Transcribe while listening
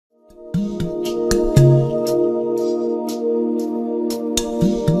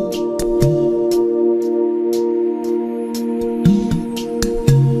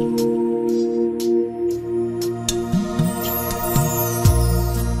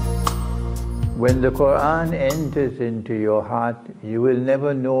When the Quran enters into your heart, you will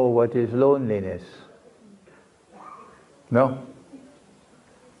never know what is loneliness. No.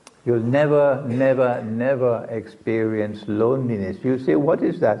 You'll never experience loneliness. You say, what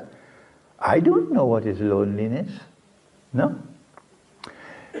is that? I don't know what is loneliness. No.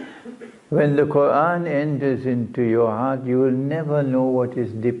 When the Quran enters into your heart, you will never know what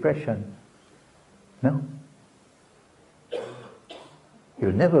is depression. No.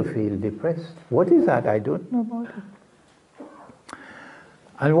 You'll never feel depressed. What is that? I don't know about it.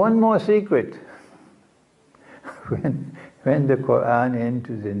 And one more secret. When the Quran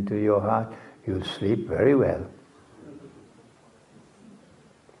enters into your heart, you'll sleep very well.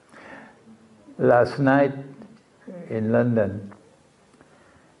 Last night in London,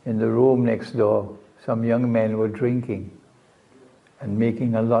 in the room next door, some young men were drinking and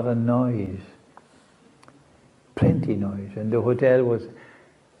making a lot of noise. Plenty noise. And the hotel was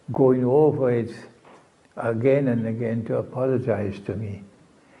going over it again and again to apologize to me.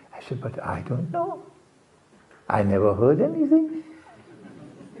 I said, but I don't know. I never heard anything.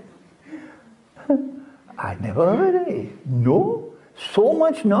 I never heard anything. No? So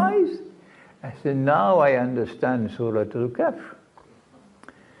much noise? I said, now I understand Surah Al-Kahf.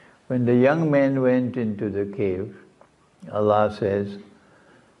 When the young men went into the cave, Allah says,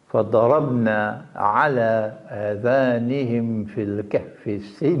 فَضَرَبْنَا عَلَىٰ آذَانِهِمْ فِي الْكَهْفِ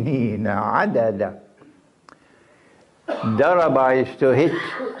سِنِينَ عَدَدًا. Daraba is to hit,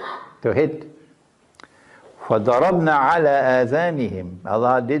 to hit. فَضَرَبْنَا عَلَىٰ آذَانِهِمْ.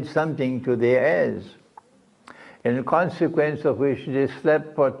 Allah did something to their ears, in consequence of which they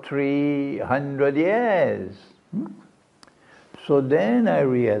slept for 300 years. So then I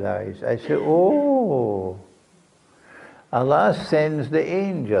realized, I said, oh, Allah sends the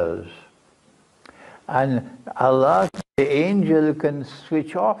angels, and Allah, the angel can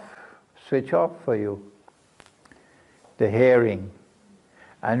switch off for you the hearing.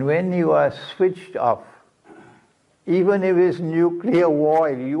 And when you are switched off, even if it's nuclear war,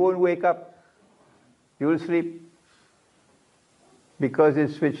 you won't wake up. You will sleep because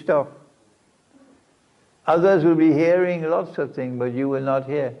it's switched off. Others will be hearing lots of things, but you will not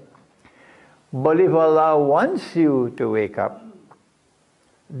hear. But if Allah wants you to wake up,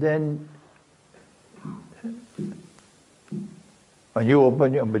 then when you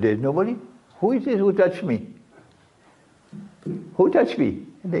open your, but there's nobody. Who is this who touched me? Who touched me?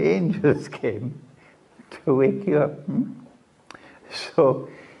 The angels came to wake you up. So,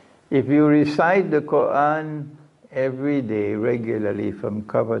 if you recite the Quran every day, regularly, from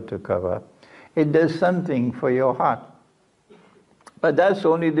cover to cover, it does something for your heart. But that's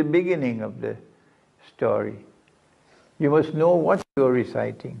only the beginning of the story. You must know what you're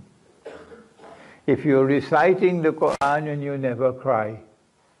reciting. If you're reciting the Quran and you never cry,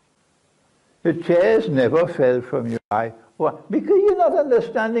 the tears never fell from your eye. Why? Because you're not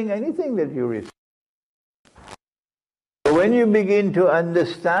understanding anything that you recite. So when you begin to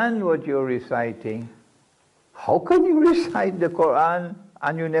understand what you're reciting, how can you recite the Quran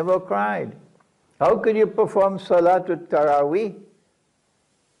and you never cried? How can you perform Salatul Taraweeh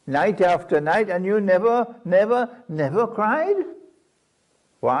night after night and you never cried?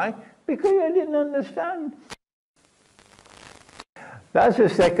 Why? Because you didn't understand. That's the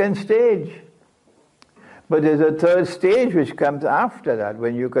second stage. But there's a third stage which comes after that,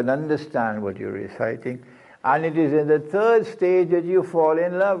 when you can understand what you're reciting. And it is in the third stage that you fall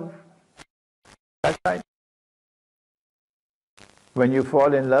in love. That's right. When you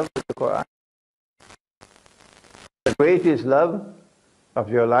fall in love with the Quran. The greatest love of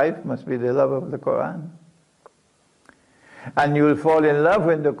your life must be the love of the Quran. And you will fall in love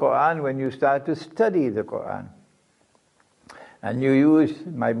with the Quran when you start to study the Quran. And you use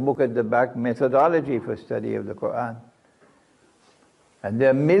my book at the back, Methodology for Study of the Quran. And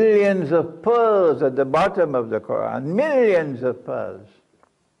there are millions of pearls at the bottom of the Quran, millions of pearls.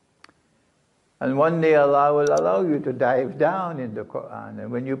 And one day Allah will allow you to dive down in the Quran.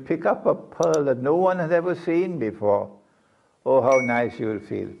 And when you pick up a pearl that no one has ever seen before, oh, how nice you will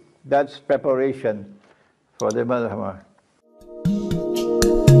feel. That's preparation for the Malhamah.